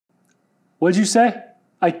What'd you say?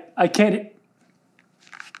 I can't.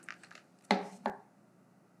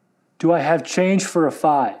 Do I have change for a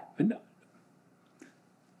 5?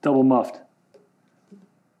 Double muffed.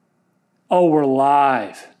 Oh, we're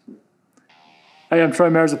live. Hey, I'm Troy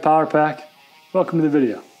Mairs of Power Pack. Welcome to the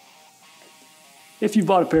video. If you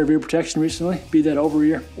bought a pair of ear protection recently, be that over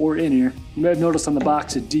ear or in ear, you may have noticed on the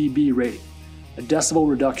box a dB rating, a decibel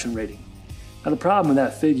reduction rating. Now the problem with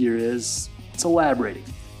that figure is it's a lab rating.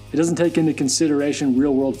 It doesn't take into consideration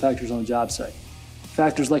real-world factors on the job site.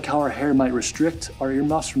 Factors like how our hair might restrict our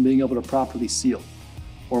earmuffs from being able to properly seal,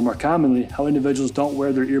 or more commonly, how individuals don't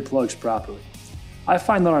wear their earplugs properly. I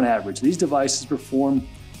find that on average, these devices perform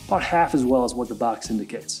about half as well as what the box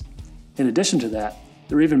indicates. In addition to that,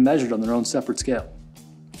 they're even measured on their own separate scale.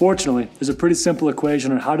 Fortunately, there's a pretty simple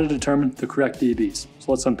equation on how to determine the correct dBs,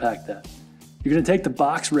 so let's unpack that. You're going to take the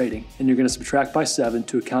box rating and you're going to subtract by 7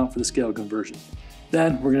 to account for the scale conversion.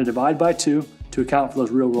 Then we're going to divide by 2 to account for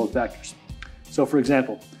those real-world factors. So for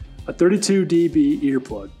example, a 32 dB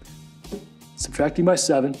earplug, subtracting by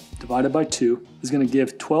 7 divided by 2 is going to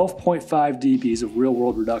give 12.5 dBs of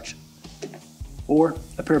real-world reduction. Or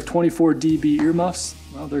a pair of 24 dB earmuffs,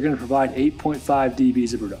 well, they're going to provide 8.5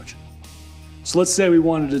 dBs of reduction. So let's say we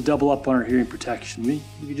wanted to double up on our hearing protection. We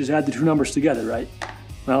could just add the two numbers together, right?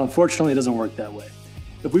 Well, unfortunately, it doesn't work that way.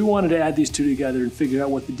 If we wanted to add these two together and figure out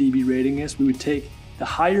what the dB rating is, we would take the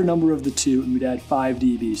higher number of the two and we'd add 5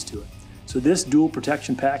 dBs to it. So this dual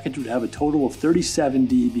protection package would have a total of 37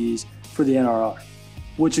 dBs for the NRR,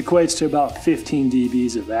 which equates to about 15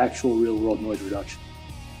 dBs of actual real-world noise reduction.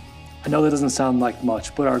 I know that doesn't sound like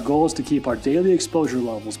much, but our goal is to keep our daily exposure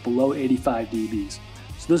levels below 85 dBs.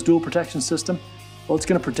 So this dual protection system, well, it's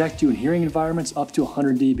going to protect you in hearing environments up to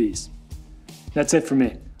 100 dBs. That's it for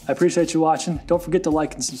me. I appreciate you watching. Don't forget to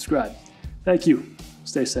like and subscribe. Thank you.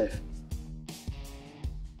 Stay safe.